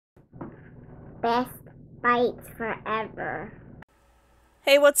Best Bites Forever.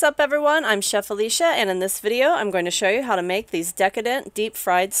 Hey, what's up everyone? I'm Chef Alicia, and in this video I'm going to show you how to make these decadent deep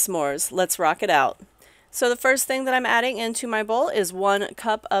fried s'mores. Let's rock it out. So the first thing that I'm adding into my bowl is 1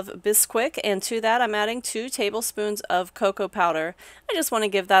 cup of Bisquick, and to that I'm adding 2 tablespoons of cocoa powder. I just want to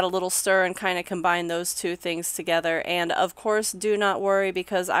give that a little stir and kind of combine those two things together. And of course, do not worry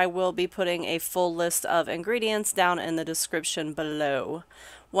because I will be putting a full list of ingredients down in the description below.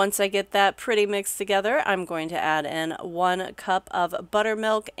 Once I get that pretty mixed together, I'm going to add in 1 cup of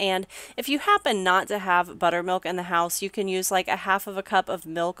buttermilk, and if you happen not to have buttermilk in the house, you can use like a half of a cup of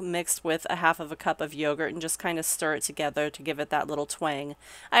milk mixed with a half of a cup of yogurt and just kind of stir it together to give it that little twang.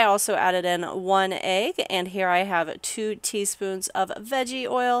 I also added in 1 egg, and here I have 2 teaspoons of veggie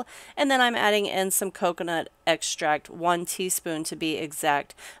oil, and then I'm adding in some coconut extract, 1 teaspoon to be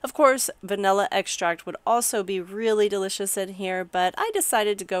exact. Of course, vanilla extract would also be really delicious in here, but I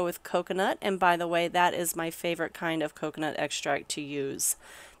decided to go with coconut, and by the way, that is my favorite kind of coconut extract to use.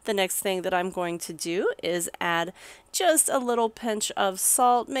 The next thing that I'm going to do is add just a little pinch of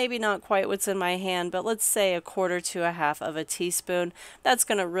salt, maybe not quite what's in my hand, but let's say 1/4 to 1/2 of a teaspoon. That's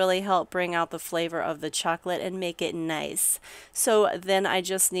going to really help bring out the flavor of the chocolate and make it nice. So then I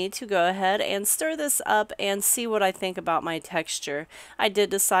just need to go ahead and stir this up and see what I think about my texture. I did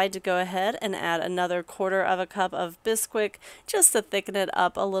decide to go ahead and add another 1/4 of a cup of Bisquick just to thicken it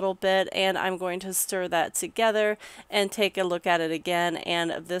up a little bit, and I'm going to stir that together and take a look at it again,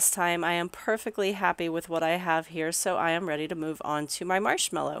 and this time I am perfectly happy with what I have here. So I am ready to move on to my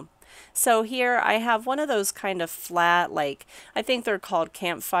marshmallow. So here I have one of those kind of flat, like, I think they're called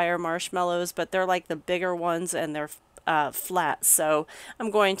campfire marshmallows, but they're like the bigger ones and they're flat. So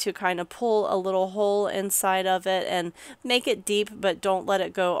I'm going to kind of pull a little hole inside of it and make it deep, but don't let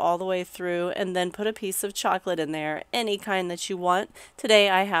it go all the way through, and then put a piece of chocolate in there, any kind that you want. Today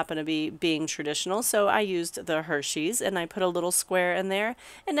I happen to be being traditional, so I used the Hershey's, and I put a little square in there,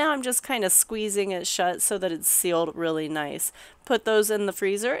 and now I'm just kind of squeezing it shut so that it's sealed really nice. Put those in the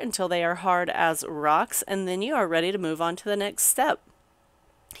freezer until they are hard as rocks, and then you are ready to move on to the next step.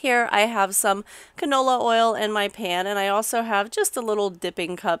 Here I have some canola oil in my pan, and I also have just a little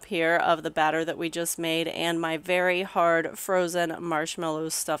dipping cup here of the batter that we just made and my very hard frozen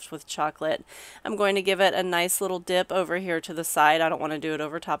marshmallows stuffed with chocolate. I'm going to give it a nice little dip over here to the side. I don't want to do it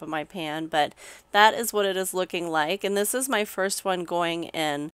over top of my pan, but that is what it is looking like, and this is my first one going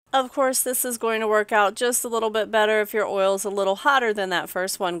in. Of course, this is going to work out just a little bit better if your oil is a little hotter than that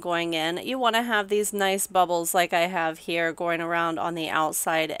first one going in. You want to have these nice bubbles like I have here going around on the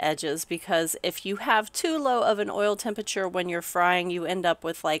outside edges, because if you have too low of an oil temperature when you're frying, you end up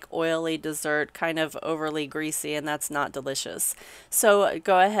with like oily dessert, kind of overly greasy, and that's not delicious. So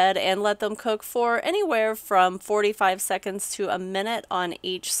go ahead and let them cook for anywhere from 45 seconds to a minute on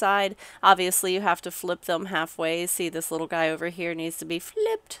each side. Obviously, you have to flip them halfway. See, this little guy over here needs to be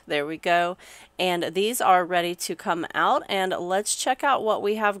flipped. There we go. And these are ready to come out, and let's check out what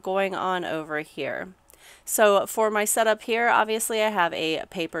we have going on over here. So for my setup here, obviously I have a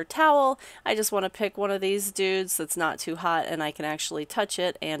paper towel. I just want to pick one of these dudes that's not too hot and I can actually touch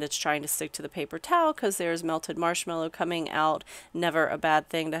it, and it's trying to stick to the paper towel because there's melted marshmallow coming out. Never a bad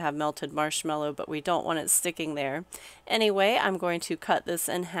thing to have melted marshmallow, but we don't want it sticking there. Anyway, I'm going to cut this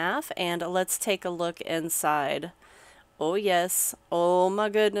in half, and let's take a look inside. Oh yes, oh my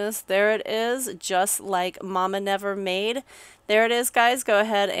goodness, there it is, just like Mama never made. There it is, guys. Go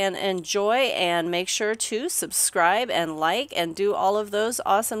ahead and enjoy, and make sure to subscribe and like and do all of those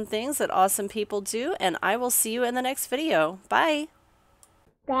awesome things that awesome people do, and I will see you in the next video. Bye!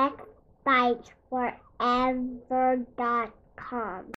 BestBitesForever.com